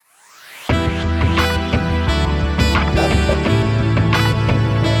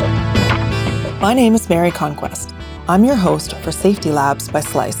My name is Mary Conquest. I'm your host for Safety Labs by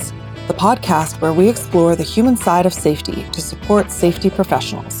Slice, the podcast where we explore the human side of safety to support safety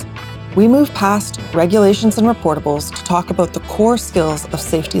professionals. We move past regulations and reportables to talk about the core skills of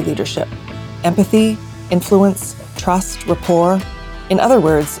safety leadership: empathy, influence, trust, rapport. In other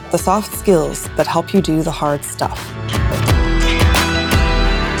words, the soft skills that help you do the hard stuff.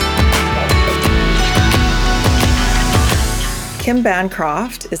 Kim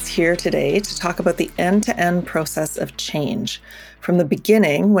Bancroft is here today to talk about the end-to-end process of change, from the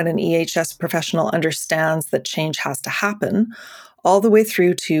beginning when an EHS professional understands that change has to happen, all the way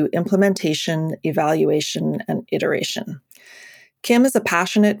through to implementation, evaluation, and iteration. Kim is a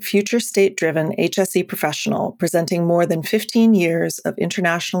passionate, future state-driven HSE professional presenting more than 15 years of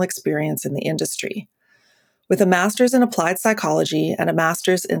international experience in the industry. With a master's in applied psychology and a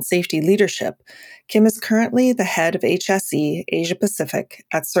master's in safety leadership, Kim is currently the head of HSE Asia Pacific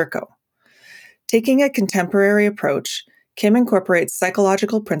at Serco. Taking a contemporary approach, Kim incorporates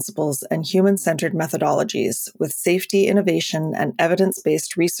psychological principles and human-centered methodologies with safety, innovation, and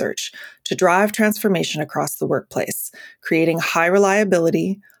evidence-based research to drive transformation across the workplace, creating high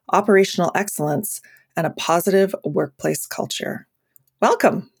reliability, operational excellence, and a positive workplace culture.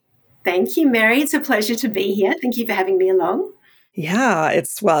 Welcome. Thank you, Mary. It's a pleasure to be here. Thank you for having me along. Yeah,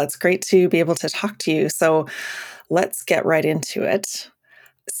 it's great to be able to talk to you. So let's get right into it.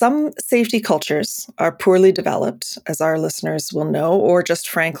 Some safety cultures are poorly developed, as our listeners will know, or just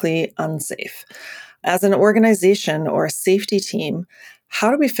frankly unsafe. As an organization or a safety team, how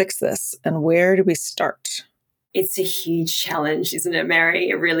do we fix this and where do we start? It's a huge challenge, isn't it, Mary?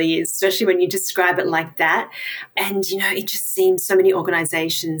 It really is, especially when you describe it like that. And, it just seems so many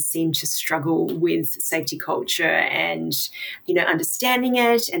organizations seem to struggle with safety culture and, understanding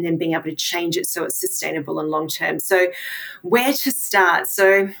it and then being able to change it so it's sustainable and long term. So where to start?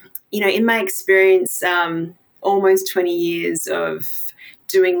 So, in my experience, almost 20 years of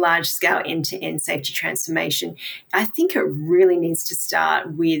doing large-scale end-to-end safety transformation, I think it really needs to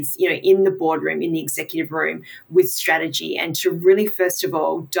start with, in the boardroom, in the executive room, with strategy, and to really, first of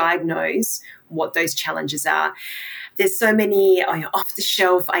all, diagnose what those challenges are. There's so many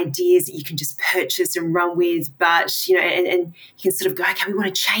off-the-shelf ideas that you can just purchase and run with, but, and you can sort of go, okay, we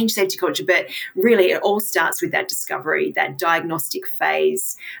want to change safety culture, but really it all starts with that discovery, that diagnostic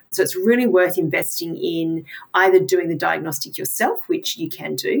phase. So it's really worth investing in either doing the diagnostic yourself, which you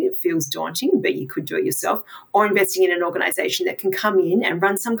can do. It feels daunting, but you could do it yourself, or investing in an organization that can come in and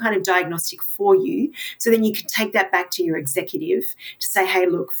run some kind of diagnostic for you. So then you can take that back to your executive to say, hey,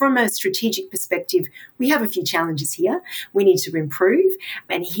 look, from a strategic perspective, we have a few challenges here. We need to improve.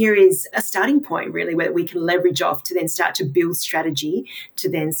 And here is a starting point, really, where we can leverage off to then start to build strategy, to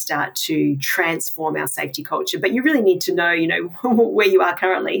then start to transform our safety culture. But you really need to know, where you are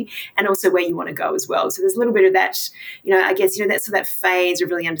currently and also where you want to go as well. So there's a little bit of that, I guess, that's that phase of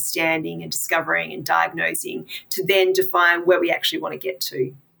really understanding and discovering and diagnosing to then define where we actually want to get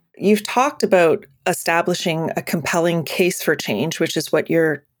to. You've talked about establishing a compelling case for change, which is what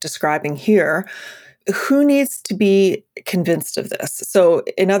you're describing here. Who needs to be convinced of this? So,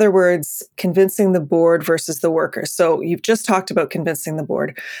 in other words, convincing the board versus the workers. So, you've just talked about convincing the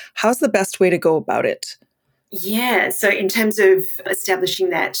board. How's the best way to go about it? Yeah, so in terms of establishing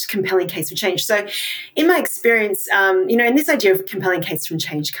that compelling case for change. So in my experience, and this idea of compelling case for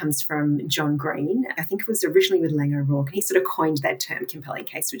change comes from John Green. I think it was originally with Lang O'Rourke, and he sort of coined that term, compelling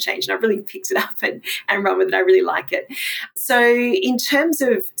case for change. And I really picked it up and run with it. I really like it. So in terms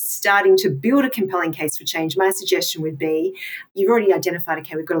of starting to build a compelling case for change, my suggestion would be, you've already identified,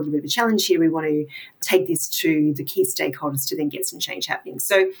 okay, we've got a little bit of a challenge here. We want to take this to the key stakeholders to then get some change happening.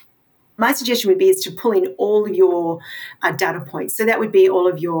 So my suggestion would be is to pull in all of your data points. So that would be all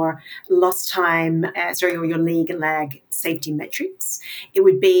of your lost time, or your league and lag safety metrics. It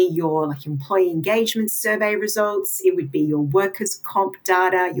would be your employee engagement survey results. It would be your workers' comp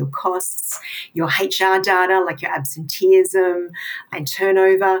data, your costs, your HR data, like your absenteeism and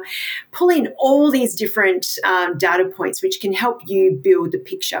turnover. Pull in all these different data points, which can help you build the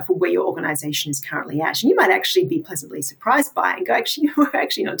picture for where your organization is currently at. And you might actually be pleasantly surprised by it and go, actually, we're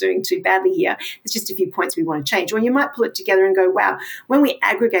actually not doing too badly here. There's just a few points we want to change. Or you might pull it together and go, wow, when we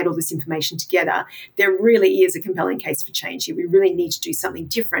aggregate all this information together, there really is a compelling case case for change here. We really need to do something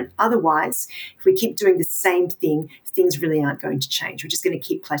different. Otherwise, if we keep doing the same thing, things really aren't going to change. We're just going to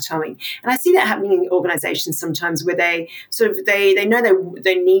keep plateauing. And I see that happening in organizations sometimes where they know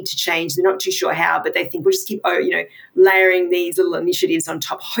they need to change. They're not too sure how, but they think we'll just keep, layering these little initiatives on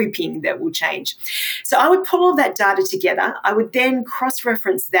top, hoping that will change. So I would pull all that data together. I would then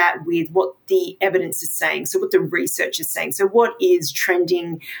cross-reference that with what the evidence is saying, so what the research is saying. So what is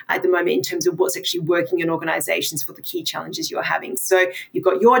trending at the moment in terms of what's actually working in organizations for the key challenges you're having. So you've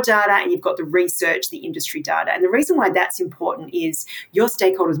got your data and you've got the research, the industry data. And the reason why that's important is your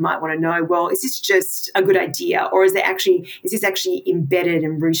stakeholders might want to know, well, is this just a good idea, or is this actually embedded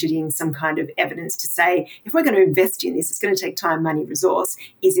and rooted in some kind of evidence to say, if we're going to invest in this, it's going to take time, money, resource.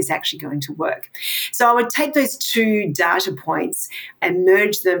 Is this actually going to work? So I would take those two data points and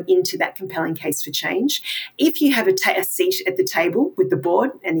merge them into that compelling case for change. If you have a seat at the table with the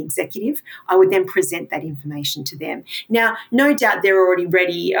board and the executive, I would then present that information to them. Now, no doubt they're already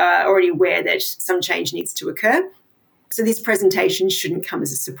ready, already aware that some change needs to occur. So this presentation shouldn't come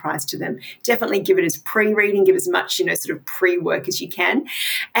as a surprise to them. Definitely give it as pre-reading, give as much, sort of pre-work as you can.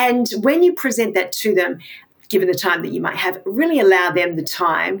 And when you present that to them, given the time that you might have, really allow them the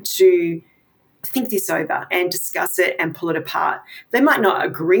time to think this over and discuss it and pull it apart. They might not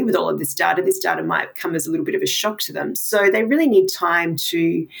agree with all of this data. This data might come as a little bit of a shock to them. So they really need time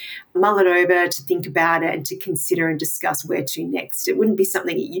to mull it over, to think about it, and to consider and discuss where to next. It wouldn't be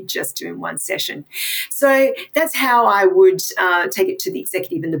something that you'd just do in one session. So that's how I would take it to the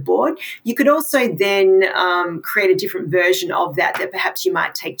executive and the board. You could also then create a different version of that perhaps you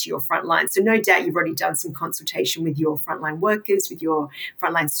might take to your frontline. So no doubt you've already done some consultation with your frontline workers, with your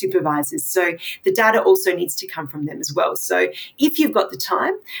frontline supervisors. So the data also needs to come from them as well. So if you've got the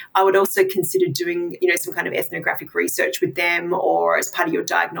time, I would also consider doing, some kind of ethnographic research with them, or as part of your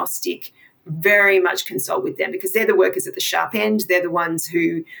diagnostic, very much consult with them, because they're the workers at the sharp end. They're the ones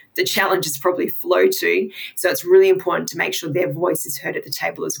who the challenges probably flow to. So it's really important to make sure their voice is heard at the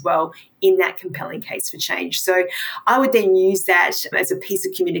table as well in that compelling case for change. So I would then use that as a piece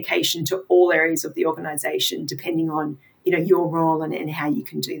of communication to all areas of the organization, depending on your role and how you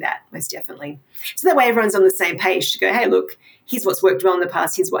can do that, most definitely. So that way everyone's on the same page to go, hey, look, here's what's worked well in the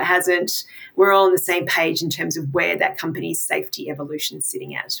past, here's what hasn't. We're all on the same page in terms of where that company's safety evolution is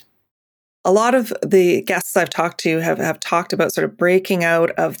sitting at. A lot of the guests I've talked to have talked about sort of breaking out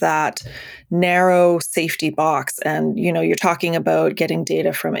of that narrow safety box. And, you're talking about getting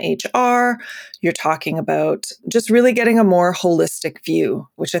data from HR. You're talking about just really getting a more holistic view,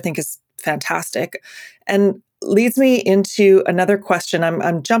 which I think is fantastic. And leads me into another question.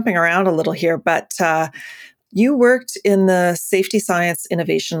 I'm jumping around a little here, but you worked in the Safety Science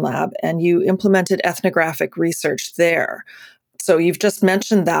Innovation Lab and you implemented ethnographic research there. So you've just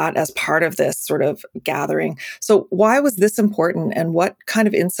mentioned that as part of this sort of gathering. So why was this important, and what kind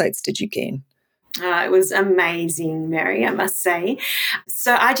of insights did you gain? It was amazing, Mary, I must say.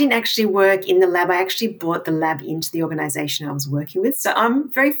 So I didn't actually work in the lab. I actually brought the lab into the organisation I was working with. So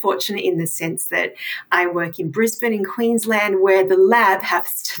I'm very fortunate in the sense that I work in Brisbane in Queensland, where the lab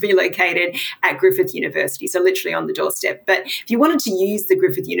happens to be located at Griffith University, so literally on the doorstep. But if you wanted to use the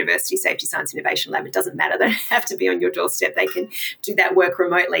Griffith University Safety Science Innovation Lab, it doesn't matter. They don't have to be on your doorstep. They can do that work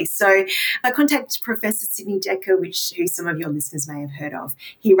remotely. So I contacted Professor Sidney Decker, who some of your listeners may have heard of.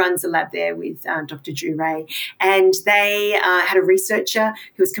 He runs a lab there with Dr. Drew Ray, and they had a researcher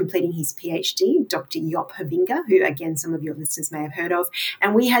who was completing his PhD, Dr. Yop Havinga, who again some of your listeners may have heard of,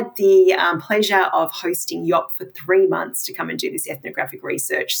 and we had the pleasure of hosting Yop for 3 months to come and do this ethnographic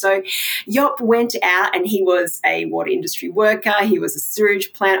research. So Yop went out, and he was a water industry worker, he was a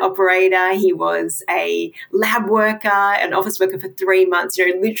sewage plant operator, he was a lab worker, an office worker for 3 months,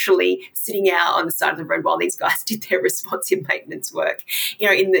 literally sitting out on the side of the road while these guys did their responsive maintenance work,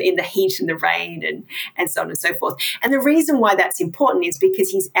 in the heat and the rain and so on and so forth. And the reason why that's important is because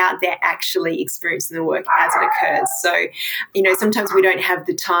he's out there actually experiencing the work as it occurs. So, sometimes we don't have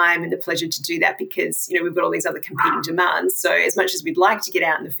the time and the pleasure to do that because, we've got all these other competing demands. So as much as we'd like to get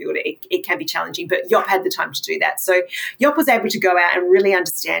out in the field, it can be challenging, but Yop had the time to do that. So Yop was able to go out and really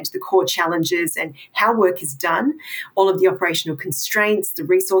understand the core challenges and how work is done, all of the operational constraints, the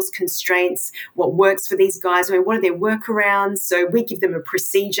resource constraints, what works for these guys, what are their workarounds. So we give them a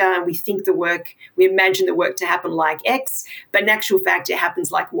procedure and we think we imagine the work to happen like X, but in actual fact, it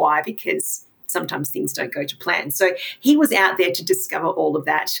happens like Y because sometimes things don't go to plan. So he was out there to discover all of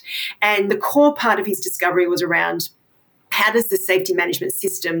that. And the core part of his discovery was around how does the safety management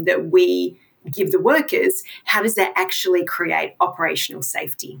system that we give the workers, how does that actually create operational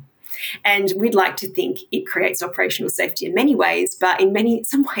safety? And we'd like to think it creates operational safety in many ways, but in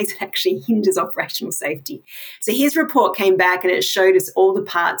some ways it actually hinders operational safety. So his report came back and it showed us all the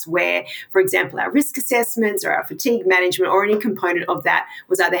parts where, for example, our risk assessments or our fatigue management or any component of that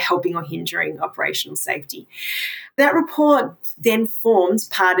was either helping or hindering operational safety. That report then formed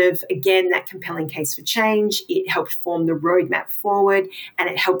part of, again, that compelling case for change. It helped form the roadmap forward, and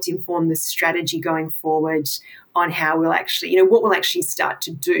it helped inform the strategy going forward on how we'll actually, what we'll actually start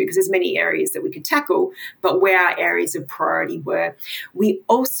to do, because there's many areas that we could tackle, but where our areas of priority were. We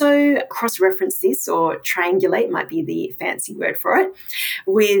also cross-reference this, or triangulate might be the fancy word for it,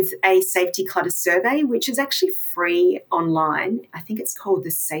 with a safety clutter survey, which is actually free online. I think it's called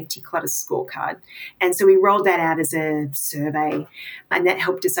the Safety Clutter Scorecard. And so we rolled that out as a survey, and that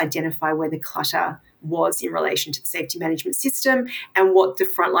helped us identify where the clutter was in relation to the safety management system and what the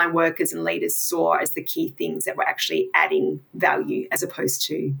frontline workers and leaders saw as the key things that were actually adding value as opposed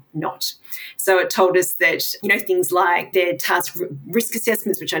to not. So it told us that, things like their task risk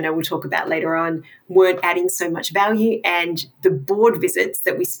assessments, which I know we'll talk about later on, weren't adding so much value, and the board visits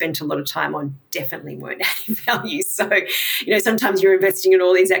that we spent a lot of time on definitely weren't adding value. So, sometimes you're investing in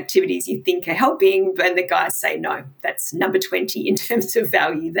all these activities you think are helping, but the guys say, no, that's number 20 in terms of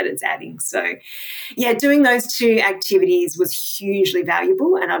value that it's adding. So, yeah, doing those two activities was hugely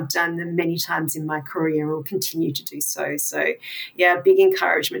valuable, and I've done them many times in my career and will continue to do so. So, yeah, big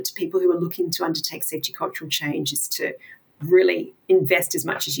encouragement to people who are looking to undertake safety cultural change is to really invest as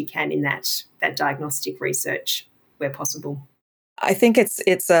much as you can in that diagnostic research where possible. I think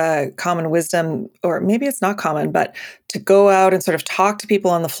it's a common wisdom, or maybe it's not common, but to go out and sort of talk to people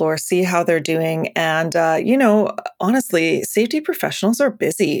on the floor, see how they're doing. And, honestly, safety professionals are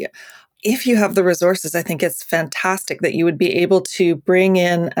busy. If you have the resources, I think it's fantastic that you would be able to bring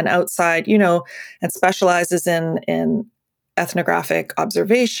in an outside, and specializes in ethnographic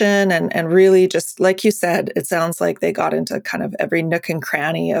observation and really, just like you said, it sounds like they got into kind of every nook and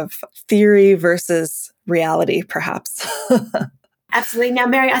cranny of theory versus reality, perhaps. Absolutely. Now,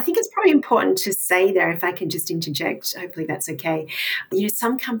 Mary, I think it's probably important to say there, if I can just interject, hopefully that's okay.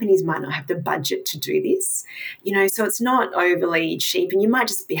 Some companies might not have the budget to do this, so it's not overly cheap, and you might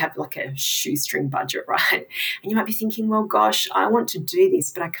just have like a shoestring budget, right? And you might be thinking, well, gosh, I want to do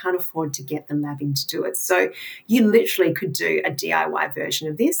this, but I can't afford to get the lab in to do it. So you literally could do a DIY version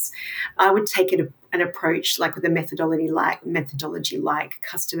of this. I would take it an approach like with a methodology like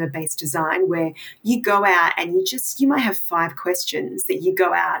customer-based design, where you go out and you might have 5 questions that you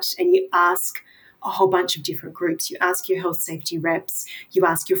go out and you ask a whole bunch of different groups. You ask your health safety reps, you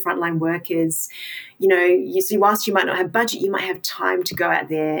ask your frontline workers, so whilst you might not have budget, you might have time to go out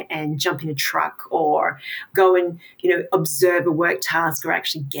there and jump in a truck or go and, observe a work task or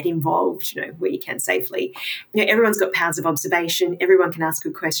actually get involved, where you can safely. Everyone's got powers of observation. Everyone can ask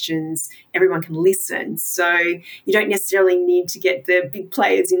good questions. Everyone can listen. So you don't necessarily need to get the big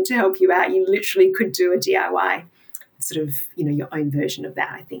players in to help you out. You literally could do a DIY. Sort of, your own version of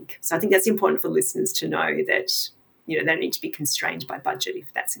that, I think. So I think that's important for listeners to know that, they don't need to be constrained by budget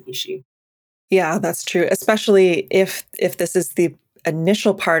if that's an issue. Yeah, that's true. Especially if this is the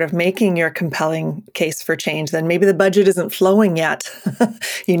initial part of making your compelling case for change, then maybe the budget isn't flowing yet.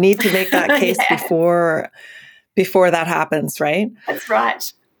 You need to make that case before that happens, right? That's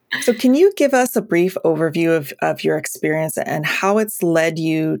right. So can you give us a brief overview of your experience and how it's led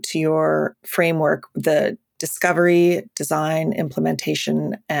you to your framework, the discovery, design,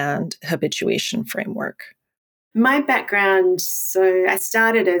 implementation, and habituation framework? My background, so I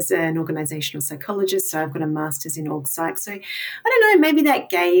started as an organizational psychologist, so I've got a master's in org psych. So I don't know, maybe that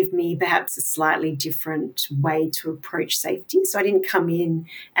gave me perhaps a slightly different way to approach safety. So I didn't come in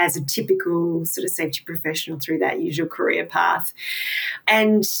as a typical sort of safety professional through that usual career path.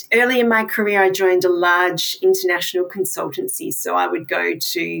 And early in my career, I joined a large international consultancy. So I would go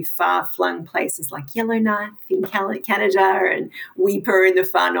to far-flung places like Yellowknife in Canada and Weipa in the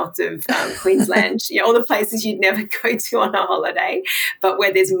far north of Queensland, all the places you'd never go to on a holiday, but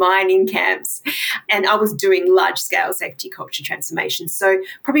where there's mining camps. And I was doing large-scale safety culture transformation. So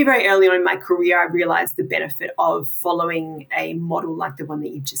probably very early on in my career, I realized the benefit of following a model like the one that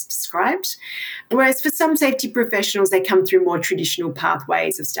you've just described. Whereas for some safety professionals, they come through more traditional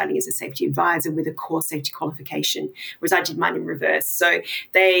pathways of starting as a safety advisor with a core safety qualification, whereas I did mine in reverse. So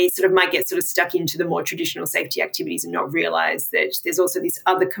they sort of might get sort of stuck into the more traditional safety activities and not realize that there's also this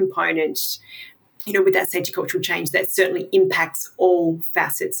other component, with that safety cultural change that certainly impacts all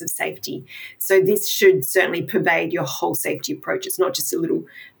facets of safety. So this should certainly pervade your whole safety approach. It's not just a little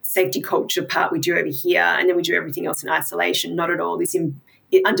safety culture part we do over here and then we do everything else in isolation. Not at all.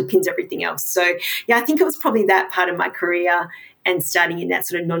 It underpins everything else. So, yeah, I think it was probably that part of my career and starting in that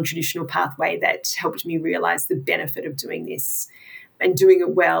sort of non-traditional pathway that helped me realize the benefit of doing this and doing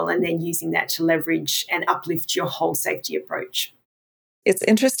it well, and then using that to leverage and uplift your whole safety approach. It's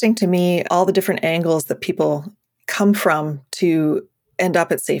interesting to me, all the different angles that people come from to end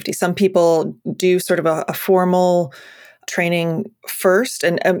up at safety. Some people do sort of a formal training first.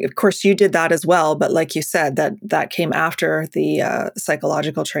 And of course, you did that as well. But like you said, that came after the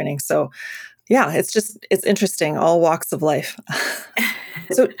psychological training. So yeah, it's interesting, all walks of life.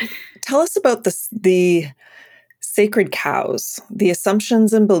 So tell us about the sacred cows, the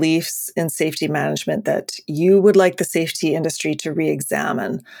assumptions and beliefs in safety management that you would like the safety industry to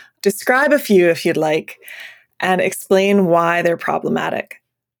re-examine. Describe a few if you'd like, and explain why they're problematic.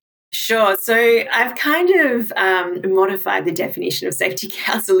 Sure. So I've kind of modified the definition of safety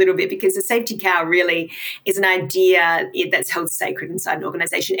cows a little bit, because a safety cow really is an idea that's held sacred inside an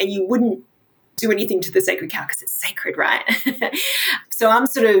organization, and you wouldn't do anything to the sacred cow because it's sacred, right? So I'm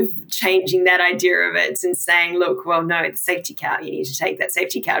sort of changing that idea of it and saying, look, well, no, the safety cow, you need to take that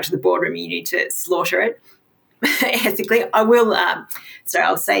safety cow to the boardroom, you need to slaughter it ethically. I will,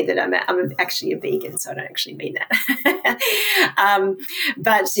 I'll say that I'm actually a vegan, so I don't actually mean that.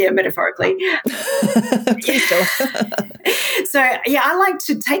 But yeah, metaphorically. Please don't. So yeah, I like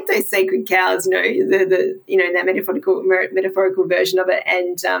to take those sacred cows, that metaphorical version of it,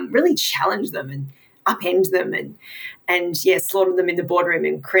 and really challenge them and upend them and slaughter them in the boardroom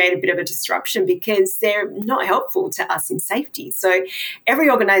and create a bit of a disruption, because they're not helpful to us in safety. So every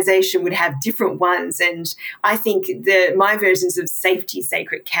organization would have different ones. And I think my versions of safety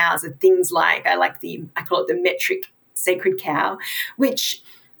sacred cows are things like, I call it the metric sacred cow, which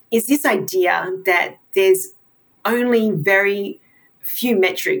is this idea that there's only very few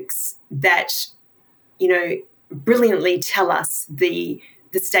metrics that, brilliantly tell us the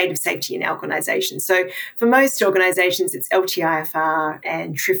state of safety in our organisation. So for most organisations, it's LTIFR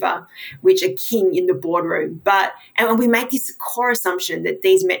and TRIFR, which are king in the boardroom. And we make this core assumption that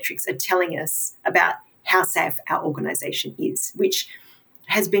these metrics are telling us about how safe our organisation is, which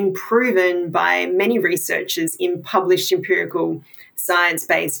has been proven by many researchers in published empirical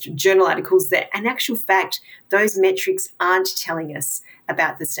science-based journal articles that, in actual fact, those metrics aren't telling us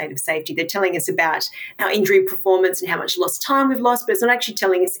about the state of safety. They're telling us about our injury performance and how much lost time we've lost, but it's not actually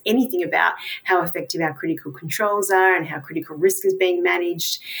telling us anything about how effective our critical controls are and how critical risk is being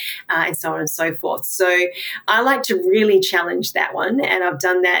managed, and so on and so forth. So I like to really challenge that one, and I've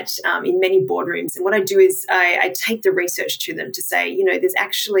done that in many boardrooms. And what I do is I take the research to them to say, there's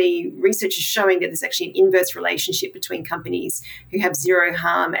actually research is showing that there's actually an inverse relationship between companies who have zero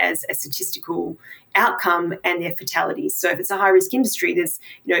harm as a statistical outcome and their fatalities. So if it's a high-risk industry,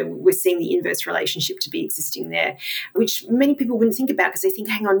 we're seeing the inverse relationship to be existing there, which many people wouldn't think about, because they think,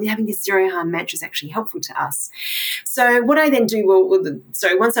 hang on, having this zero harm mantra is actually helpful to us. So what I then do,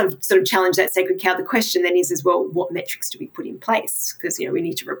 once I've sort of challenged that sacred cow, the question then is what metrics do we put in place? Because, we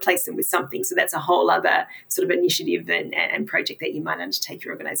need to replace them with something. So that's a whole other sort of initiative and project that you might undertake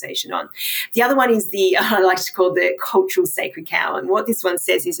your organisation on. The other one is I like to call the cultural sacred cow. And what this one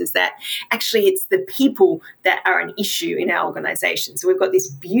says is that actually it's the people that are an issue in our organisation. So we've got this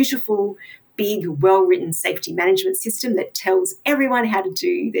beautiful, big, well-written safety management system that tells everyone how to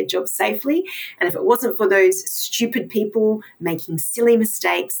do their job safely. And if it wasn't for those stupid people making silly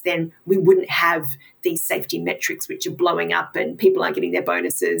mistakes, then we wouldn't have these safety metrics which are blowing up and people aren't getting their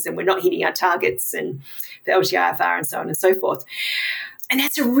bonuses and we're not hitting our targets and the LTIFR and so on and so forth. And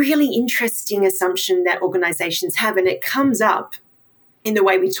that's a really interesting assumption that organisations have, and it comes up in the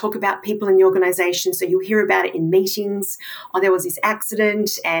way we talk about people in the organisation. So you'll hear about it in meetings. There was this accident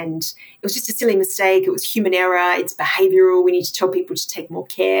and it was just a silly mistake. It was human error. It's behavioural. We need to tell people to take more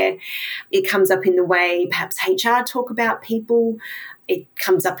care. It comes up in the way perhaps HR talk about people. It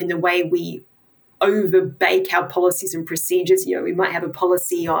comes up in the way we overbake our policies and procedures. We might have a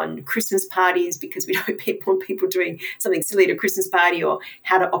policy on Christmas parties because we don't want people doing something silly at a Christmas party, or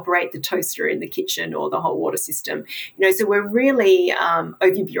how to operate the toaster in the kitchen or the hot water system. So we're really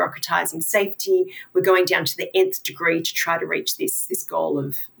over-bureaucratizing safety. We're going down to the nth degree to try to reach this goal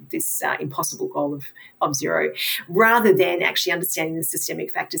of this impossible goal of zero, rather than actually understanding the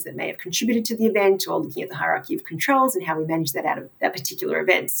systemic factors that may have contributed to the event, or looking at the hierarchy of controls and how we manage that out of that particular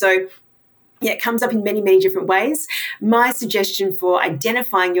event. So yeah, it comes up in many, many different ways. My suggestion for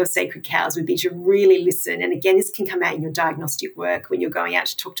identifying your sacred cows would be to really listen. And again, this can come out in your diagnostic work when you're going out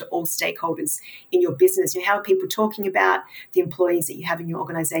to talk to all stakeholders in your business. How are people talking about the employees that you have in your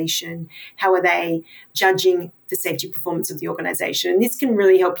organisation? How are they judging the safety performance of the organisation? And this can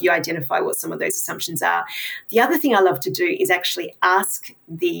really help you identify what some of those assumptions are. The other thing I love to do is actually ask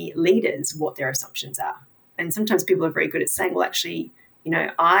the leaders what their assumptions are. And sometimes people are very good at saying, well, actually,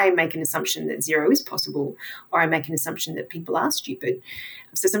 I make an assumption that 0 is possible, or I make an assumption that people are stupid.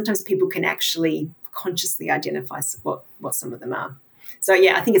 So sometimes people can actually consciously identify what some of them are. So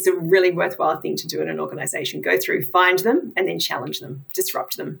yeah, I think it's a really worthwhile thing to do in an organization. Go through, find them, and then challenge them,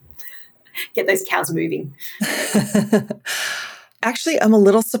 disrupt them, get those cows moving. Actually, I'm a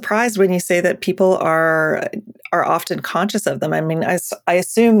little surprised when you say that people are often conscious of them. I mean, I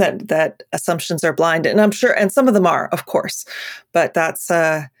assume that assumptions are blind, and I'm sure, and some of them are, of course, but that's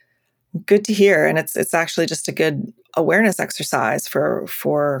good to hear, and it's actually just a good awareness exercise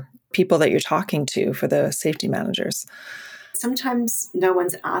for people that you're talking to, for the safety managers. Sometimes no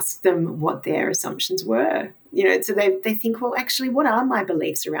one's asked them what their assumptions were, so they think, well, actually, what are my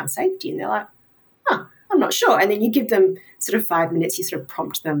beliefs around safety? And they're like, I'm not sure. And then you give them sort of 5 minutes, you sort of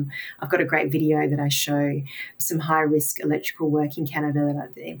prompt them. I've got a great video that I show some high risk electrical work in Canada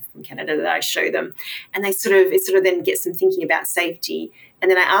that I show them. And it sort of then gets them thinking about safety.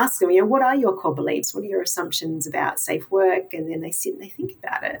 And then I ask them, what are your core beliefs? What are your assumptions about safe work? And then they sit and they think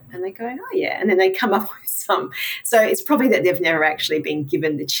about it and they go, oh yeah. And then they come up with some. So it's probably that they've never actually been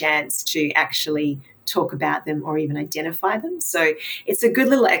given the chance to actually talk about them or even identify them. So it's a good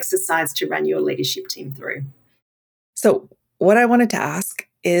little exercise to run your leadership team through. So what I wanted to ask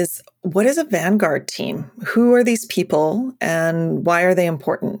is, what is a Vanguard team? Who are these people and why are they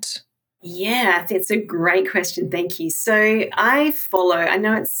important? Yeah, it's a great question. Thank you. So I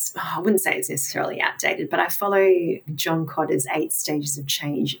know I wouldn't say it's necessarily outdated, but I follow John Kotter's 8 stages of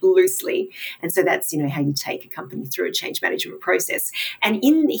change loosely. And so that's, how you take a company through a change management process. And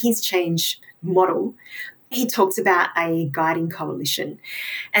in his change model, he talks about a guiding coalition.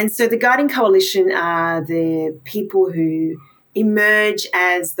 And so the guiding coalition are the people who emerge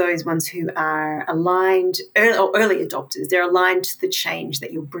as those ones who are aligned, early adopters. They're aligned to the change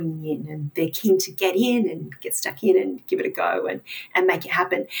that you're bringing in, and they're keen to get in and get stuck in and give it a go and make it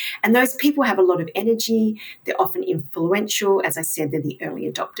happen. And those people have a lot of energy. They're often influential. As I said, they're the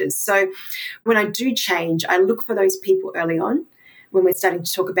early adopters. So when I do change, I look for those people early on when we're starting to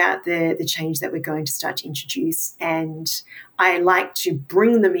talk about the change that we're going to start to introduce. And I like to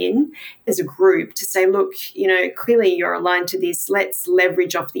bring them in as a group to say, look, clearly you're aligned to this. Let's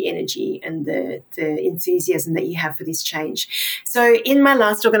leverage off the energy and the enthusiasm that you have for this change. So in my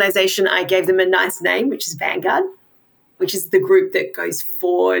last organization, I gave them a nice name, which is Vanguard, which is the group that goes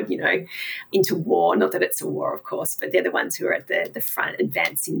forward, into war. Not that it's a war, of course, but they're the ones who are at the front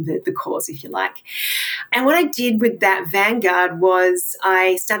advancing the cause, if you like. And what I did with that Vanguard was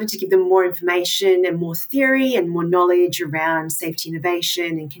I started to give them more information and more theory and more knowledge around safety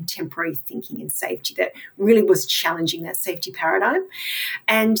innovation and contemporary thinking in safety that really was challenging that safety paradigm.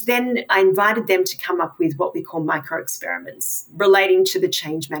 And then I invited them to come up with what we call micro experiments relating to the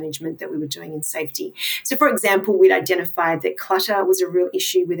change management that we were doing in safety. So, for example, we'd identified that clutter was a real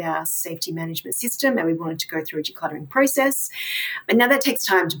issue with our safety management system, and we wanted to go through a decluttering process. And now that takes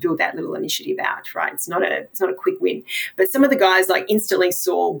time to build that little initiative out, right? It's not a quick win. But some of the guys instantly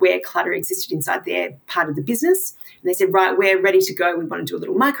saw where clutter existed inside their part of the business. And they said, right, we're ready to go. We want to do a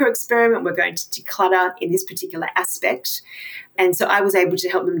little micro experiment. We're going to declutter in this particular aspect. And so I was able to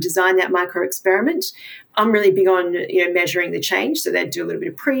help them design that micro experiment. I'm really big on measuring the change. So they'd do a little bit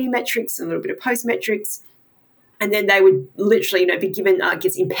of pre-metrics and a little bit of post-metrics. And then they would literally, be given,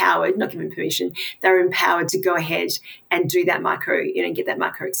 empowered, not given permission. They were empowered to go ahead and do that get that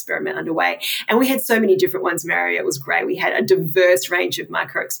micro experiment underway. And we had so many different ones, Mary. It was great. We had a diverse range of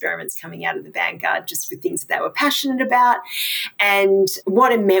micro experiments coming out of the Vanguard, just with things that they were passionate about. And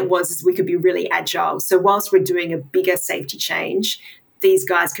what it meant was we could be really agile. So whilst we're doing a bigger safety change, these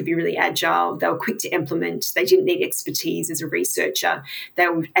guys could be really agile. They were quick to implement. They didn't need expertise as a researcher. They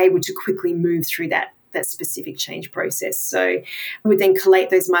were able to quickly move through that specific change process. So we would then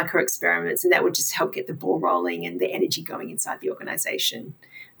collate those micro experiments, and that would just help get the ball rolling and the energy going inside the organization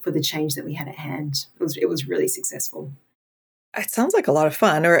for the change that we had at hand. It was really successful. It sounds like a lot of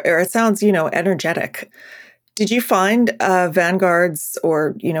fun, or it sounds, energetic. Did you find vanguards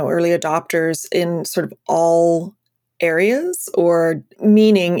or, early adopters in sort of all areas, or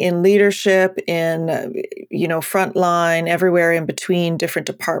meaning in leadership, in, frontline, everywhere in between, different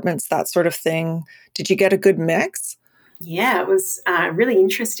departments, that sort of thing? Did you get a good mix? Yeah, it was really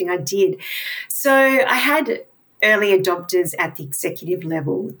interesting. I did. So I had early adopters at the executive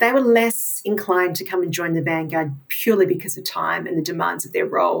level, they were less inclined to come and join the Vanguard purely because of time and the demands of their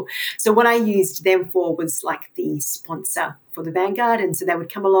role. So what I used them for was like the sponsor for the Vanguard. And so they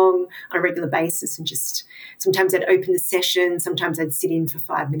would come along on a regular basis and just sometimes they'd open the session, sometimes they'd sit in for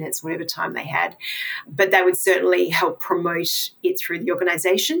 5 minutes, whatever time they had. But they would certainly help promote it through the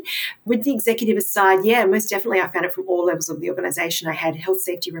organisation. With the executive side, yeah, most definitely I found it from all levels of the organisation. I had health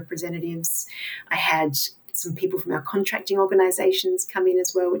safety representatives. I had some people from our contracting organisations come in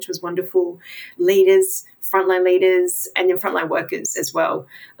as well, which was wonderful. Leaders, frontline leaders, and then frontline workers as well.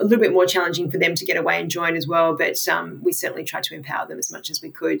 A little bit more challenging for them to get away and join as well, but we certainly tried to empower them as much as we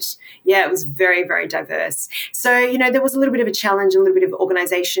could. Yeah, it was very, very diverse. So, there was a little bit of a challenge, a little bit of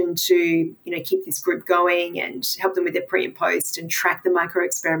organisation to, keep this group going and help them with their pre and post and track the micro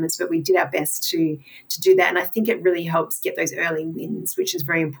experiments, but we did our best to do that. And I think it really helps get those early wins, which is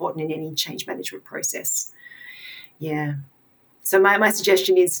very important in any change management process. Yeah. So my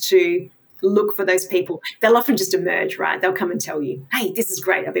suggestion is to look for those people. They'll often just emerge, right? They'll come and tell you, hey, this is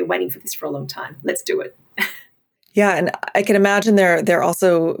great. I've been waiting for this for a long time. Let's do it. Yeah, and I can imagine they're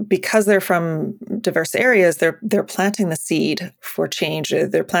also, because they're from diverse areas, they're planting the seed for change.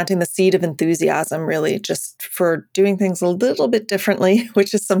 They're planting the seed of enthusiasm, really, just for doing things a little bit differently,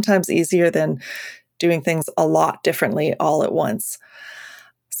 which is sometimes easier than doing things a lot differently all at once.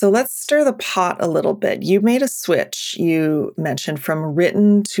 So let's stir the pot a little bit. You made a switch, you mentioned, from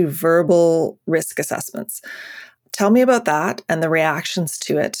written to verbal risk assessments. Tell me about that and the reactions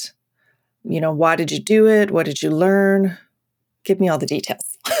to it. Why did you do it? What did you learn? Give me all the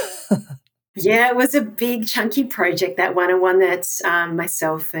details. Yeah, it was a big, chunky project, that one, and one that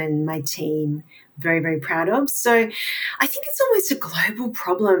myself and my team very, very proud of. So I think it's almost a global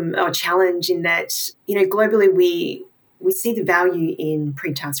problem or challenge in that, globally we see the value in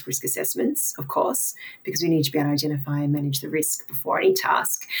pre-task risk assessments, of course, because we need to be able to identify and manage the risk before any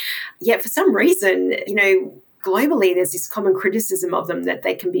task. Yet for some reason, globally, there's this common criticism of them that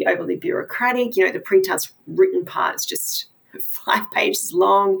they can be overly bureaucratic. The pre-task written part is just 5 pages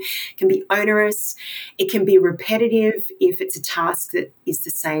long, can be onerous. It can be repetitive if it's a task that is the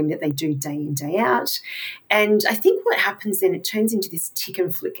same that they do day in, day out. And I think what happens then, it turns into this tick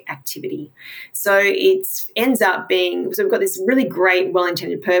and flick activity. So it ends up being, so we've got this really great,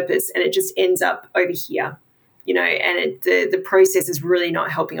 well-intended purpose, and it just ends up over here. And the process is really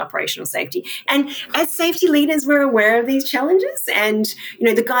not helping operational safety. And as safety leaders, we're aware of these challenges. And,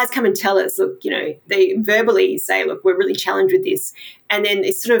 the guys come and tell us, look, they verbally say, look, we're really challenged with this. And then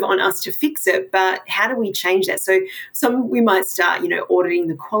it's sort of on us to fix it. But how do we change that? So we might start, auditing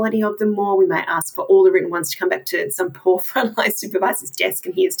the quality of them more. We might ask for all the written ones to come back to some poor frontline supervisor's desk,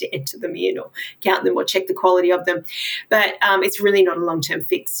 and he has to enter them in or count them or check the quality of them. But it's really not a long-term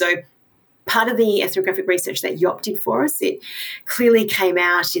fix. So part of the ethnographic research that YOP did for us, it clearly came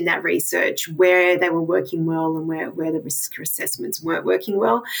out in that research where they were working well and where the risk assessments weren't working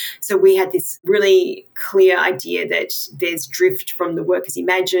well. So we had this really clear idea that there's drift from the work as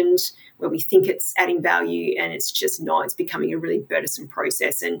imagined, where we think it's adding value and it's just not. It's becoming a really burdensome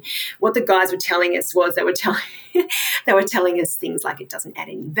process. And what the guys were telling us was they were telling us things like it doesn't add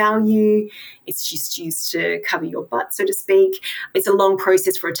any value. It's just used to cover your butt, so to speak. It's a long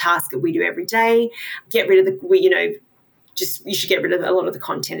process for a task that we do every day. Get rid of you should get rid of a lot of the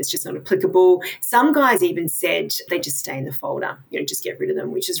content. It's just not applicable. Some guys even said they just stay in the folder, just get rid of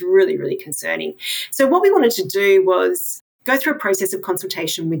them, which is really, really concerning. So what we wanted to do was go through a process of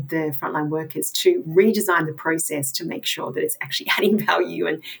consultation with the frontline workers to redesign the process to make sure that it's actually adding value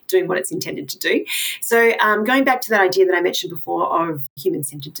and doing what it's intended to do. So going back to that idea that I mentioned before of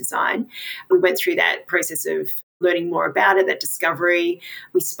human-centered design, we went through that process of learning more about it, that discovery.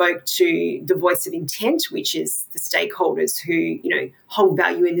 We spoke to the voice of intent, which is the stakeholders who, hold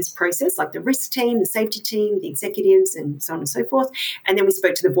value in this process, like the risk team, the safety team, the executives, and so on and so forth. And then we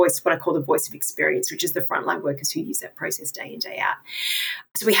spoke to the voice, what I call the voice of experience, which is the frontline workers who use that process day in, day out.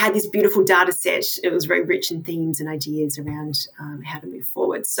 So we had this beautiful data set. It was very rich in themes and ideas around how to move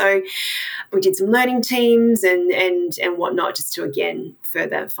forward. So we did some learning teams and whatnot, just to, again,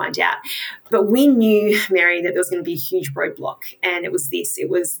 further find out. But we knew, Mary, that there was going to be a huge roadblock. And it was this. It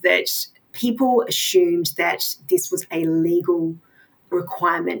was that people assumed that this was a legal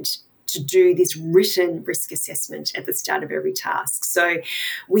requirement to do this written risk assessment at the start of every task. So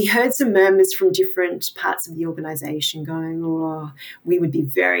we heard some murmurs from different parts of the organisation going, we would be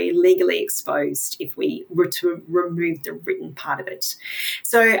very legally exposed if we were to remove the written part of it.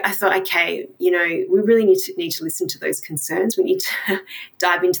 So I thought, okay, we really need to listen to those concerns. We need to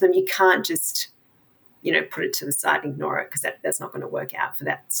dive into them. You can't just put it to the side and ignore it because that's not going to work out for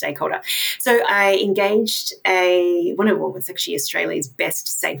that stakeholder. So I engaged one of what was actually Australia's best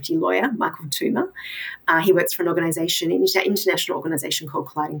safety lawyer, Michael Toomer. He works for an international organisation called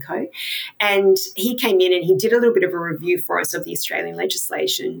Clyde & Co. And he came in and he did a little bit of a review for us of the Australian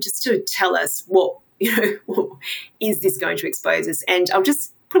legislation just to tell us what is this going to expose us. And I'll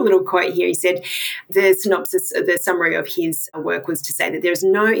just put a little quote here. He said the summary of his work was to say that there is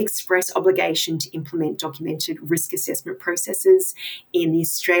no express obligation to implement documented risk assessment processes in the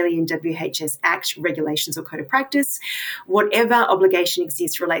Australian WHS Act, regulations or code of practice. Whatever obligation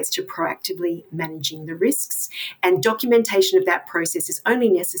exists relates to proactively managing the risks, and documentation of that process is only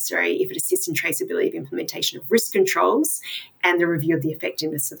necessary if it assists in traceability of implementation of risk controls and the review of the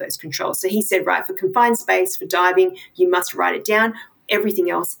effectiveness of those controls. So he said, right, for confined space, for diving, you must write it down.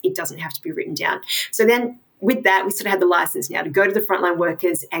 Everything else, it doesn't have to be written down. So then with that, we sort of had the license now to go to the frontline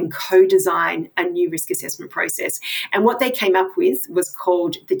workers and co-design a new risk assessment process. And what they came up with was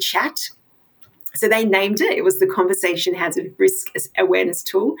called the CHAT. So they named it. It was the Conversation Hazard Risk Awareness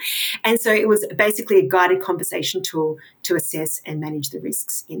Tool. And so it was basically a guided conversation tool to assess and manage the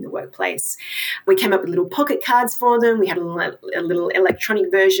risks in the workplace. We came up with little pocket cards for them. We had a little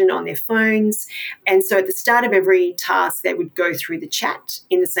electronic version on their phones. And so at the start of every task, they would go through the chat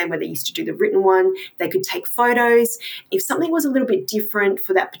in the same way they used to do the written one. They could take photos. If something was a little bit different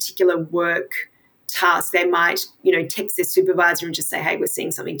for that particular work task, they might, text their supervisor and just say, hey, we're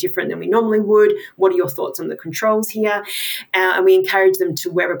seeing something different than we normally would. What are your thoughts on the controls here? And we encourage them to,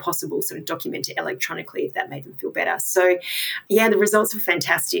 wherever possible, sort of document it electronically if that made them feel better. So, yeah, the results were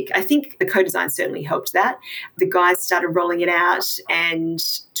fantastic. I think the co-design certainly helped that. The guys started rolling it out, and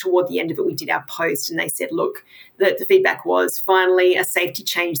toward the end of it, we did our post, and they said, look, the feedback was finally a safety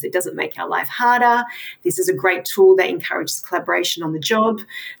change that doesn't make our life harder. This is a great tool that encourages collaboration on the job.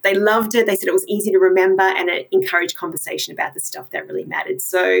 They loved it. They said it was easy to remember, and it encouraged conversation about the stuff that really mattered.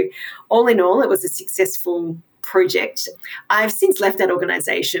 So all in all, it was a successful project. I've since left that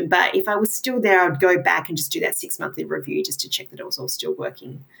organisation, but if I was still there, I'd go back and just do that 6-monthly review just to check that it was all still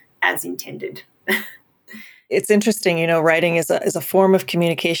working as intended. It's interesting, writing is a form of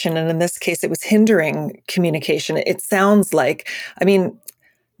communication. And in this case, it was hindering communication. It sounds like,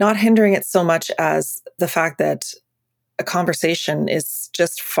 not hindering it so much as the fact that a conversation is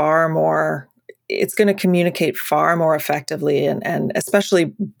just far more, it's going to communicate far more effectively and especially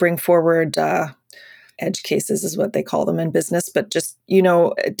bring forward edge cases is what they call them in business, but just,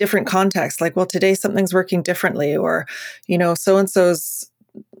 different contexts, like, well, today something's working differently, or, so-and-so's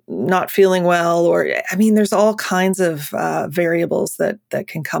not feeling well, or there's all kinds of variables that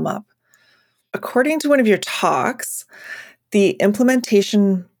can come up. According to one of your talks, the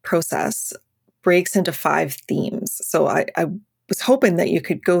implementation process breaks into 5 themes. So I was hoping that you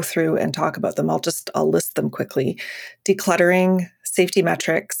could go through and talk about them. I'll list them quickly. Decluttering, safety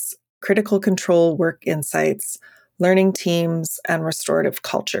metrics, critical control work insights, learning teams, and restorative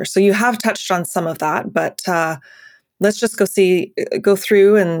culture. So you have touched on some of that, but let's just go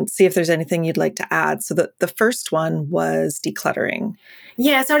through and see if there's anything you'd like to add. So the first one was decluttering.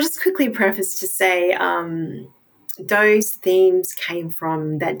 Yeah, so I'll just quickly preface to say those themes came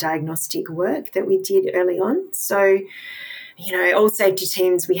from that diagnostic work that we did early on. So, all safety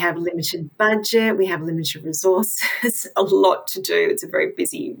teams, we have limited budget, we have limited resources, a lot to do. It's a very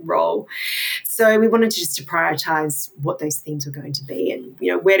busy role. So we wanted to prioritize what those themes were going to be, and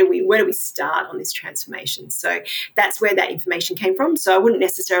where do we start on this transformation. So that's where that information came from. So I wouldn't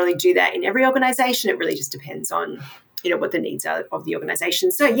necessarily do that in every organisation. It really just depends on what the needs are of the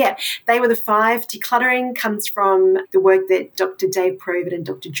organisation. So yeah, they were the 5. Decluttering comes from the work that Dr. Dave Provid and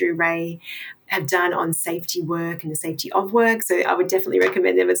Dr. Drew Ray have done on safety work and the safety of work. So I would definitely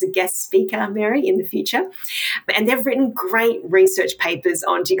recommend them as a guest speaker, Mary, in the future. And they've written great research papers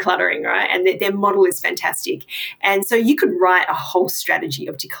on decluttering, right? And their model is fantastic. And so you could write a whole strategy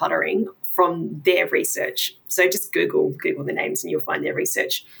of decluttering from their research. So just Google the names and you'll find their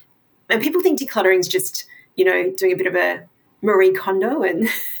research. And people think decluttering is just, doing a bit of a Marie Kondo and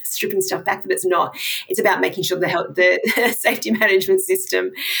stripping stuff back, but it's not. It's about making sure the safety management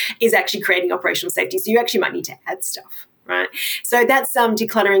system is actually creating operational safety. So you actually might need to add stuff, right? So that's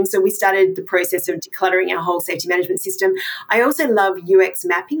decluttering. So we started the process of decluttering our whole safety management system. I also love UX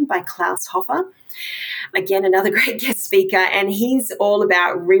mapping by Klaus Hofer. Again, another great guest speaker, and he's all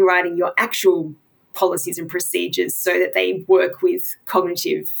about rewriting your actual policies and procedures so that they work with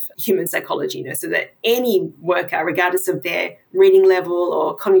cognitive human psychology, so that any worker, regardless of their reading level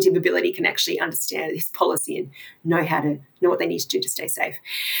or cognitive ability, can actually understand this policy and know what they need to do to stay safe.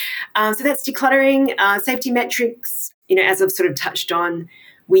 So that's decluttering. Safety metrics, as I've sort of touched on,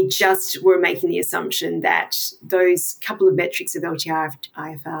 We just were making the assumption that those couple of metrics of LTI,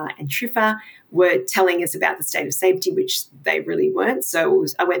 IFR, and TRIFR were telling us about the state of safety, which they really weren't. So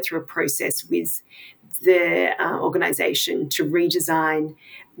I went through a process with the organisation to redesign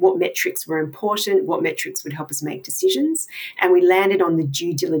what metrics were important, what metrics would help us make decisions. And we landed on the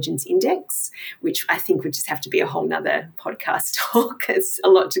due diligence index, which I think would just have to be a whole nother podcast talk. There's a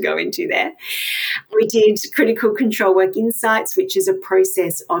lot to go into there. We did critical control work insights, which is a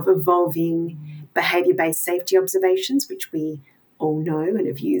process of evolving behaviour-based safety observations, which we all know and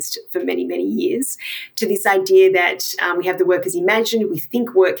have used for many, many years, to this idea that we have the work as imagined. We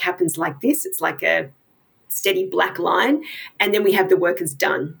think work happens like this. It's like a steady black line. And then we have the work as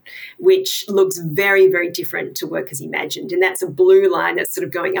done, which looks very, very different to work as imagined. And that's a blue line that's sort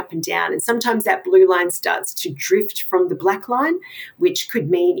of going up and down. And sometimes that blue line starts to drift from the black line, which could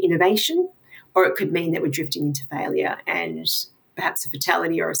mean innovation, or it could mean that we're drifting into failure and perhaps a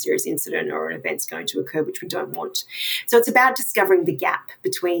fatality or a serious incident or an event's going to occur, which we don't want. So it's about discovering the gap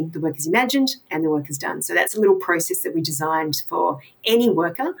between the work as imagined and the work as done. So that's a little process that we designed for any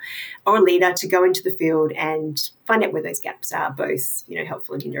worker or a leader to go into the field and find out where those gaps are, both,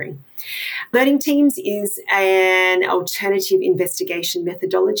 helpful and hindering. Learning teams is an alternative investigation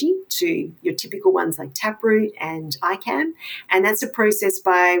methodology to your typical ones like Taproot and ICAM. And that's a process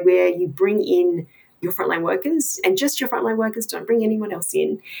by where you bring in your frontline workers, and just your frontline workers, don't bring anyone else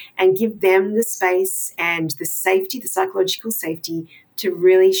in, and give them the space and the safety, the psychological safety, to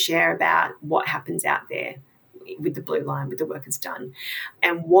really share about what happens out there with the blue line, with the work as done,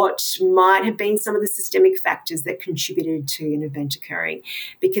 and what might have been some of the systemic factors that contributed to an event occurring.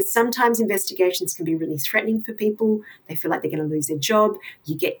 Because sometimes investigations can be really threatening for people. They feel like they're going to lose their job.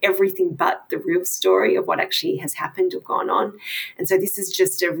 You get everything but the real story of what actually has happened or gone on. And so this is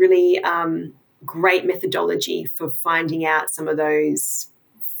just a really great methodology for finding out some of those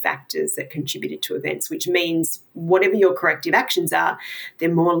factors that contributed to events, which means whatever your corrective actions are,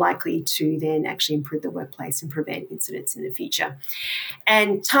 they're more likely to then actually improve the workplace and prevent incidents in the future.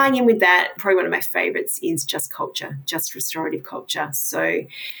 And tying in with that, probably one of my favorites is just culture, just restorative culture. So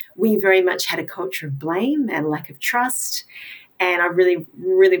we very much had a culture of blame and lack of trust. And I really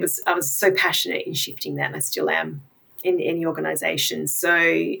was so passionate in shifting that, and I still am in any organisation.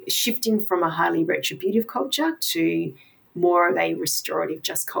 So shifting from a highly retributive culture to more of a restorative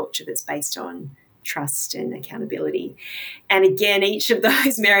just culture that's based on trust and accountability. And again, each of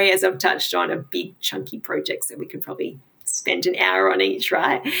those, Mary, as I've touched on, are big chunky projects that we could probably spend an hour on each,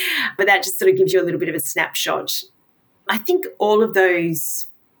 right? But that just sort of gives you a little bit of a snapshot. I think all of those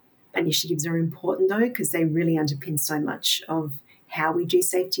initiatives are important though, because they really underpin so much of how we do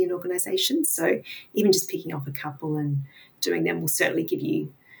safety in organisations. So even just picking off a couple and doing them will certainly give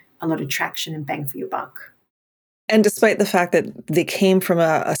you a lot of traction and bang for your buck. And despite the fact that they came from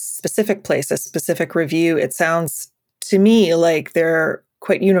a specific place, a specific review, it sounds to me like they're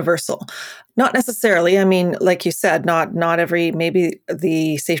quite universal. Not necessarily. I mean, like you said, not every, maybe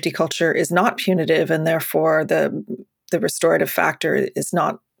the safety culture is not punitive and therefore the restorative factor is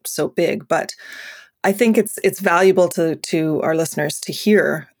not so big. But I think it's valuable to our listeners to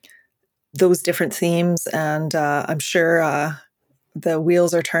hear those different themes, and I'm sure the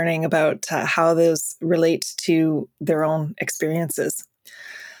wheels are turning about how those relate to their own experiences.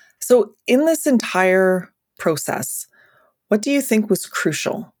 So in this entire process, what do you think was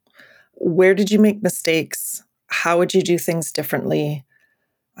crucial? Where did you make mistakes? How would you do things differently?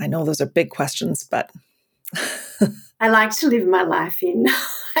 I know those are big questions, but... I like to live my life in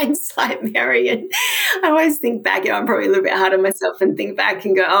hindsight, Mary, and I always think back, I'm probably a little bit hard on myself and think back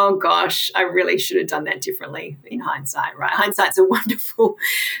and go, oh gosh, I really should have done that differently in hindsight, right? Hindsight's a wonderful,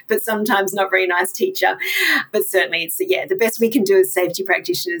 but sometimes not very nice teacher. But certainly it's, the best we can do as safety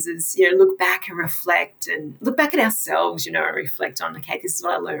practitioners is, look back and reflect and look back at ourselves, and reflect on, okay, this is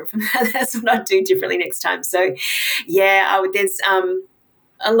what I learned from that. That's what I'd do differently next time. So there's,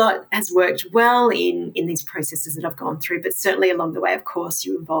 a lot has worked well in these processes that I've gone through, but certainly along the way, of course,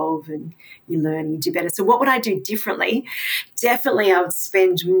 you evolve and you learn and you do better. So what would I do differently? Definitely I would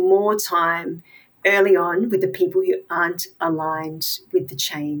spend more time early on with the people who aren't aligned with the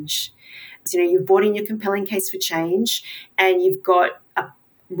change. So, you've brought in your compelling case for change and you've got a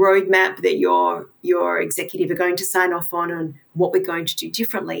roadmap that your executive are going to sign off on what we're going to do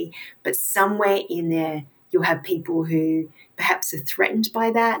differently, but somewhere in there, you'll have people who perhaps are threatened by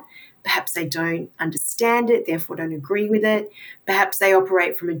that. Perhaps they don't understand it, therefore don't agree with it. Perhaps they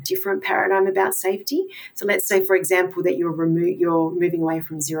operate from a different paradigm about safety. So let's say, for example, that you're moving away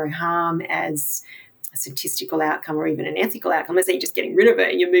from zero harm as a statistical outcome or even an ethical outcome. Let's say you're just getting rid of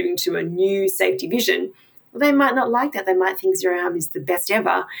it and you're moving to a new safety vision. Well, they might not like that. They might think zero harm is the best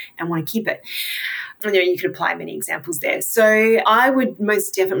ever and want to keep it. And, you could apply many examples there. So I would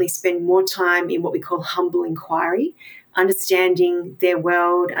most definitely spend more time in what we call humble inquiry, understanding their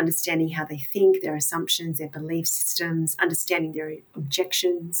world, understanding how they think, their assumptions, their belief systems, understanding their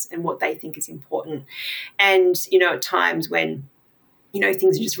objections and what they think is important. And, at times when,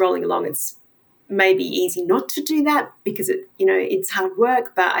 things are just rolling along, it's maybe easy not to do that because it's hard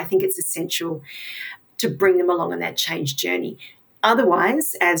work, but I think it's essential to bring them along on that change journey.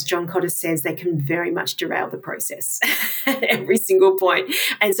 Otherwise, as John Cotter says, they can very much derail the process at every single point.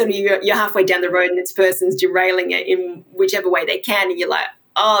 And so you're halfway down the road and this person's derailing it in whichever way they can. And you're like,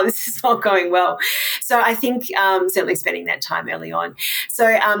 oh, this is not going well. So I think certainly spending that time early on. So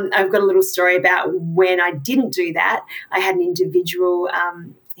I've got a little story about when I didn't do that. I had an individual,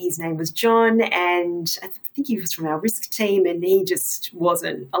 his name was John, and I think he was from our risk team, and he just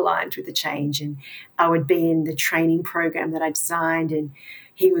wasn't aligned with the change. And I would be in the training program that I designed, and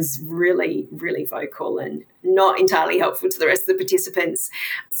he was really, really vocal and not entirely helpful to the rest of the participants.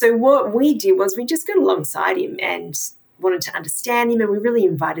 So what we did was we just got alongside him and wanted to understand him, and we really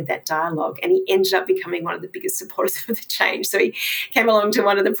invited that dialogue, and he ended up becoming one of the biggest supporters of the change. So he came along to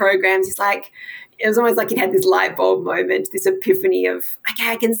one of the programs. He's like, it was almost like he had this light bulb moment, this epiphany of, okay,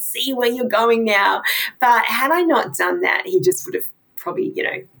 I can see where you're going now. But had I not done that, he just would have probably,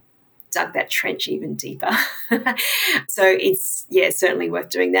 dug that trench even deeper. So it's, certainly worth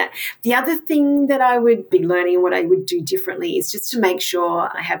doing that. The other thing that I would be learning and what I would do differently is just to make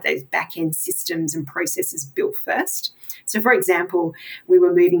sure I have those back-end systems and processes built first. So, for example, we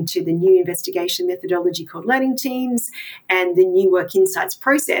were moving to the new investigation methodology called Learning Teams and the new Work Insights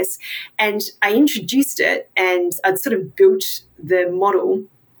process. And I introduced it and I'd sort of built the model.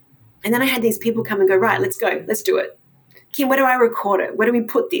 And then I had these people come and go, right, let's go, let's do it. Kim, where do I record it? Where do we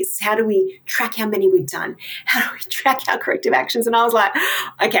put this? How do we track how many we've done? How do we track our corrective actions? And I was like,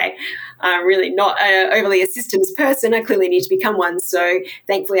 okay, I'm really not overly a systems person. I clearly need to become one. So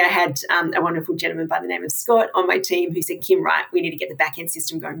thankfully I had a wonderful gentleman by the name of Scott on my team who said, Kim, right, we need to get the back-end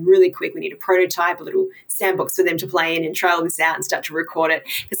system going really quick. We need a prototype, a little sandbox for them to play in and trial this out and start to record it.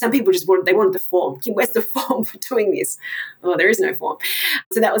 Because some people just wanted the form. Kim, where's the form for doing this? Oh, there is no form.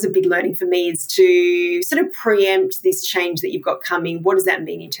 So that was a big learning for me, is to sort of preempt this change that you've got coming. What does that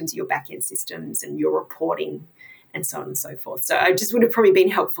mean in terms of your back-end systems and your reporting and so on and so forth? So I just would have probably been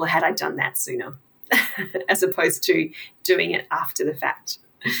helpful had I done that sooner as opposed to doing it after the fact.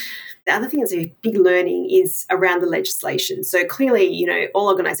 The other thing that's a big learning is around the legislation. So clearly, all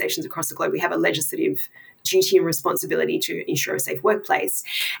organisations across the globe, we have a legislative duty and responsibility to ensure a safe workplace.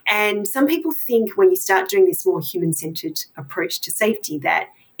 And some people think when you start doing this more human-centred approach to safety that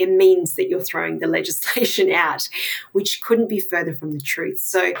it means that you're throwing the legislation out, which couldn't be further from the truth.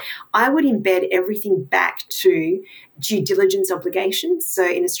 So I would embed everything back to due diligence obligations. So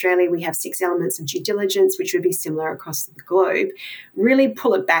in Australia, we have 6 elements of due diligence, which would be similar across the globe. Really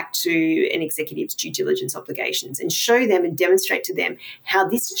pull it back to an executive's due diligence obligations and show them and demonstrate to them how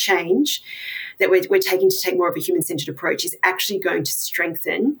this change that we're taking to take more of a human-centred approach is actually going to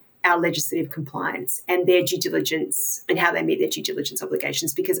strengthen our legislative compliance and their due diligence and how they meet their due diligence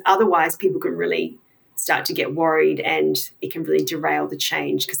obligations, because otherwise people can really start to get worried and it can really derail the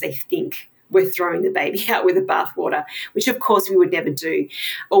change because they think we're throwing the baby out with the bathwater, which of course we would never do.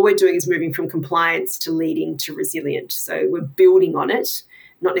 All we're doing is moving from compliance to leading to resilient. So we're building on it,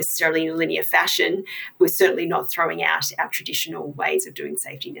 not necessarily in a linear fashion. We're certainly not throwing out our traditional ways of doing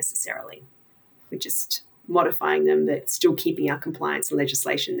safety necessarily. We're just modifying them, but still keeping our compliance and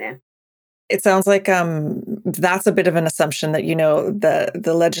legislation there. It sounds like that's a bit of an assumption that,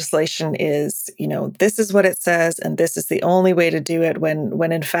 the legislation is, this is what it says and this is the only way to do it,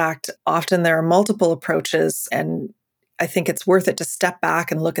 when in fact, often there are multiple approaches. And I think it's worth it to step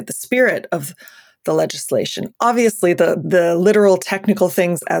back and look at the spirit of the legislation. Obviously, the literal technical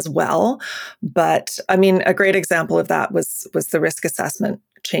things as well. But I mean, a great example of that was the risk assessment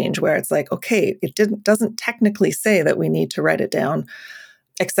change, where it's like, okay, it doesn't technically say that we need to write it down,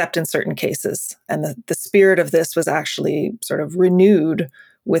 except in certain cases. And the spirit of this was actually sort of renewed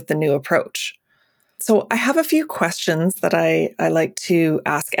with the new approach. So I have a few questions that I like to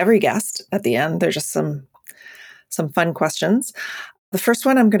ask every guest at the end. They're just some fun questions. The first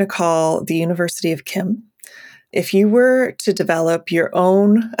one I'm going to call the University of Kim. If you were to develop your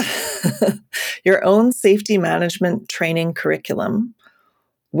own safety management training curriculum,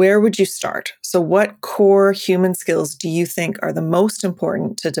 where would you start? So what core human skills do you think are the most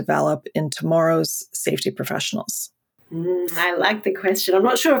important to develop in tomorrow's safety professionals? I like the question. I'm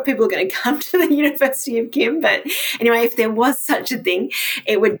not sure if people are going to come to the University of Kim, but anyway, if there was such a thing,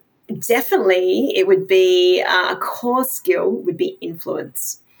 it would Definitely, it would be a core skill would be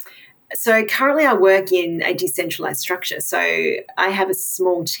influence. So currently I work in a decentralized structure. So I have a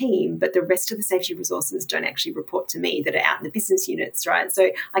small team, but the rest of the safety resources don't actually report to me that are out in the business units, right?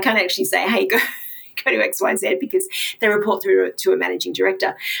 So I can't actually say, hey, go to XYZ because they report through to a managing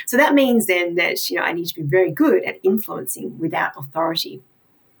director. So that means then that, I need to be very good at influencing without authority.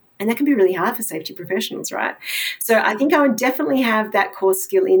 And that can be really hard for safety professionals, right? So I think I would definitely have that core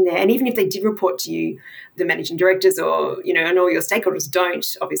skill in there. And even if they did report to you, the managing directors or, and all your stakeholders don't,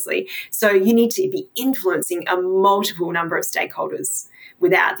 obviously. So you need to be influencing a multiple number of stakeholders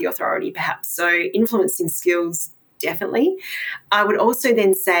without the authority, perhaps. So influencing skills, definitely. I would also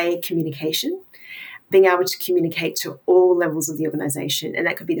then say communication, being able to communicate to all levels of the organization. And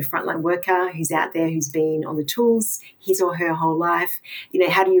that could be the frontline worker who's out there, who's been on the tools his or her whole life.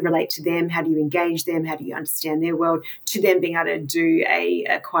 How do you relate to them? How do you engage them? How do you understand their world? To them being able to do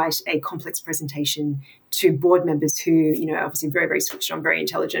quite a complex presentation to board members who, obviously very, very switched on, very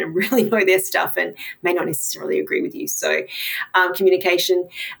intelligent and really know their stuff and may not necessarily agree with you. So communication.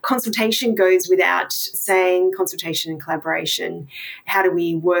 Consultation goes without saying, consultation and collaboration. How do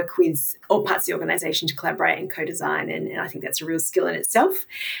we work with all parts of the organization to collaborate and co-design? And I think that's a real skill in itself.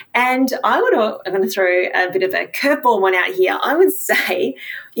 And I'm going to throw a bit of a curveball one out here. I would say,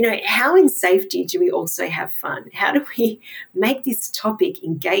 how in safety do we also have fun? How do we make this topic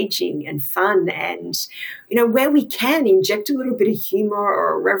engaging and fun and, where we can inject a little bit of humor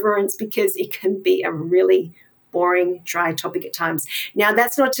or irreverence, because it can be a really boring, dry topic at times. Now,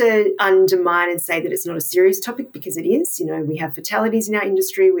 that's not to undermine and say that it's not a serious topic, because it is. We have fatalities in our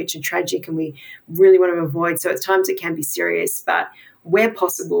industry, which are tragic and we really want to avoid. So at times it can be serious, but where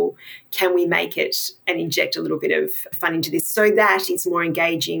possible, can we make it and inject a little bit of fun into this so that it's more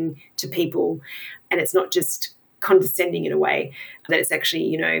engaging to people and it's not just condescending in a way, that it's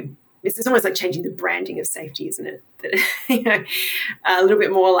actually, it's almost like changing the branding of safety, isn't it? A little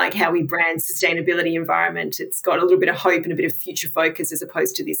bit more like how we brand sustainability, environment. It's got a little bit of hope and a bit of future focus as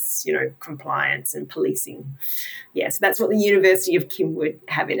opposed to this, compliance and policing. Yeah, so that's what the University of Kim would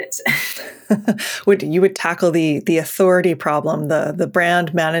have in it. You would tackle the authority problem, the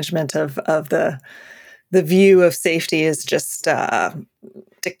brand management of the view of safety is just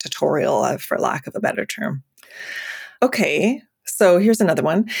dictatorial, for lack of a better term. Okay. So here's another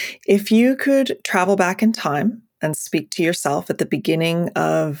one. If you could travel back in time and speak to yourself at the beginning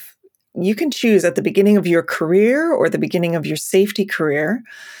of, you can choose at the beginning of your career or the beginning of your safety career.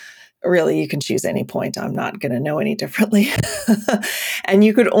 Really, you can choose any point. I'm not going to know any differently. And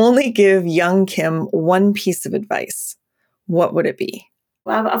you could only give young Kim one piece of advice. What would it be?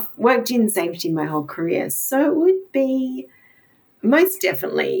 Well, I've worked in safety my whole career. So it would be most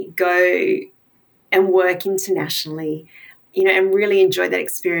definitely go and work internationally, and really enjoy that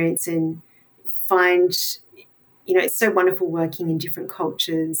experience and find, it's so wonderful working in different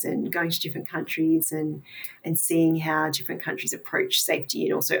cultures and going to different countries and seeing how different countries approach safety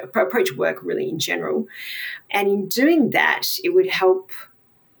and also approach work really in general. And in doing that, it would help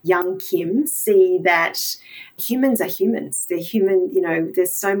young Kim see that humans are humans. They're human,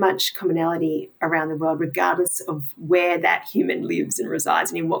 there's so much commonality around the world, regardless of where that human lives and resides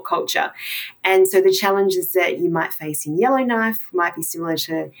and in what culture. And so the challenges that you might face in Yellowknife might be similar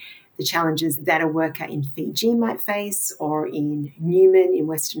to the challenges that a worker in Fiji might face or in Newman in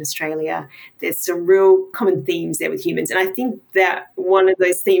Western Australia. There's some real common themes there with humans. And I think that one of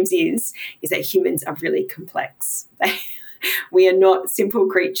those themes is that humans are really complex. We are not simple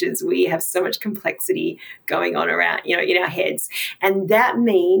creatures. We have so much complexity going on around, in our heads. And that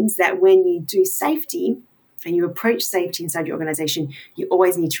means that when you do safety and you approach safety inside your organization, you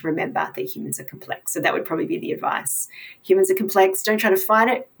always need to remember that humans are complex. So that would probably be the advice. Humans are complex. Don't try to fight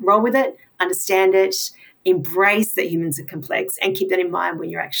it. Roll with it. Understand it. Embrace that humans are complex and keep that in mind when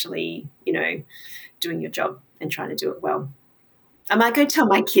you're actually, doing your job and trying to do it well. I might go tell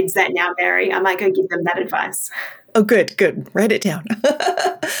my kids that now, Mary. I might go give them that advice. Oh, good. Write it down.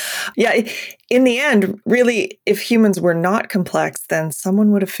 Yeah. In the end, really, if humans were not complex, then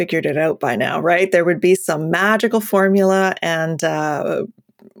someone would have figured it out by now, right? There would be some magical formula and,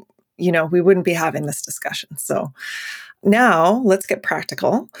 we wouldn't be having this discussion. So now let's get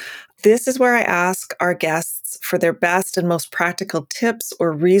practical. This is where I ask our guests for their best and most practical tips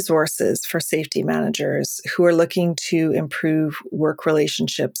or resources for safety managers who are looking to improve work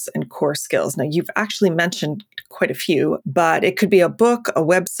relationships and core skills. Now, you've actually mentioned quite a few, but it could be a book, a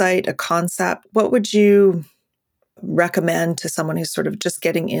website, a concept. What would you recommend to someone who's sort of just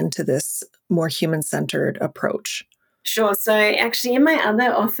getting into this more human-centered approach? Sure. So actually in my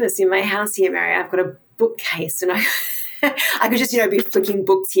other office, in my house here, Mary, I've got a bookcase and I could just, be flicking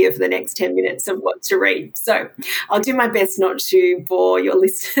books here for the next 10 minutes of what to read. So I'll do my best not to bore your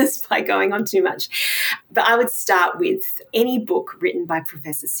listeners by going on too much. But I would start with any book written by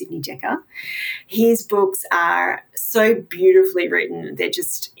Professor Sidney Dekker. His books are so beautifully written. They're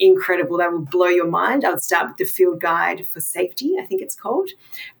just incredible. They will blow your mind. I would start with The Field Guide for Safety, I think it's called.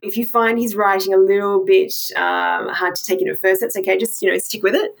 If you find his writing a little bit hard to take in at first, that's okay. Just, stick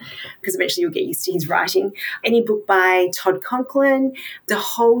with it because eventually you'll get used to his writing. Any book by Todd Conklin, the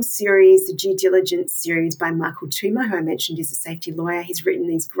whole series, the Due Diligence series by Michael Toomer, who I mentioned is a safety lawyer. He's written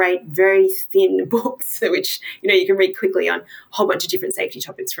these great, very thin books which, you can read quickly on a whole bunch of different safety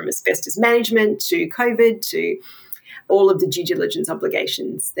topics, from asbestos management to COVID to all of the due diligence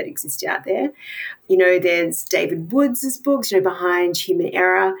obligations that exist out there. There's David Woods' books, Behind Human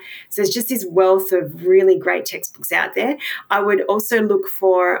Error. So there's just this wealth of really great textbooks out there. I would also look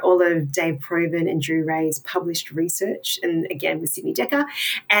for all of Dave Proven and Drew Ray's published research, and again with Sidney Dekker.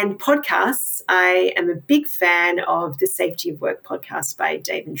 And podcasts, I am a big fan of the Safety of Work podcast by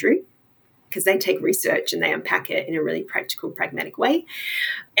Dave and Drew, because they take research and they unpack it in a really practical, pragmatic way.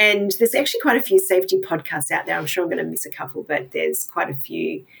 And there's actually quite a few safety podcasts out there. I'm sure I'm going to miss a couple, but there's quite a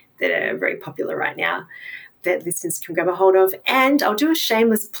few that are very popular right now that listeners can grab a hold of. And I'll do a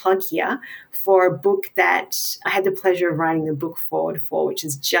shameless plug here for a book that I had the pleasure of writing the book forward for, which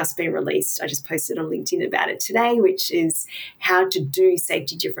has just been released. I just posted on LinkedIn about it today, which is How to Do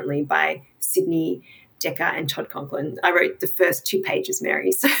Safety Differently by Sidney Dekker and Todd Conklin. I wrote the first 2 pages,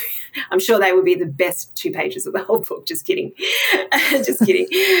 Mary, so I'm sure they would be the best 2 pages of the whole book. Just kidding. Just kidding.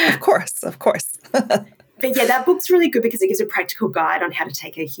 Of course. But yeah, that book's really good because it gives a practical guide on how to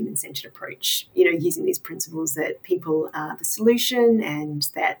take a human-centered approach, using these principles that people are the solution and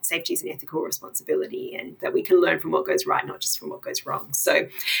that safety is an ethical responsibility and that we can learn from what goes right, not just from what goes wrong. So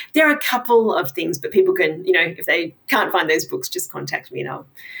there are a couple of things, but people can, if they can't find those books, just contact me and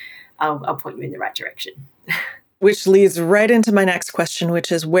I'll point you in the right direction. Which leads right into my next question,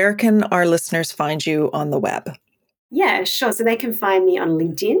 which is, where can our listeners find you on the web? Yeah, sure. So they can find me on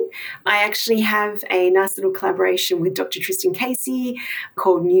LinkedIn. I actually have a nice little collaboration with Dr. Tristan Casey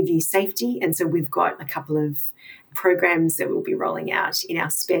called New View Safety. And so we've got a couple of programs that we'll be rolling out in our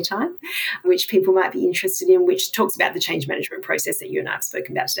spare time, which people might be interested in, which talks about the change management process that you and I have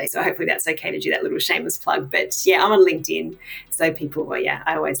spoken about today. So hopefully that's okay to do that little shameless plug. But yeah, I'm on LinkedIn. So people,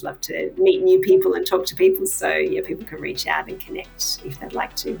 I always love to meet new people and talk to people. So yeah, people can reach out and connect if they'd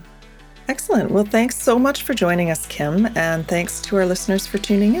like to. Excellent. Well, thanks so much for joining us, Kim. And thanks to our listeners for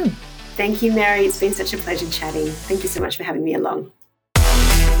tuning in. Thank you, Mary. It's been such a pleasure chatting. Thank you so much for having me along.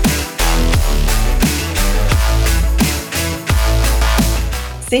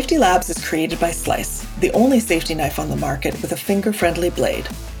 Safety Labs is created by Slice, the only safety knife on the market with a finger-friendly blade.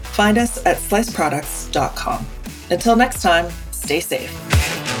 Find us at sliceproducts.com. Until next time, stay safe.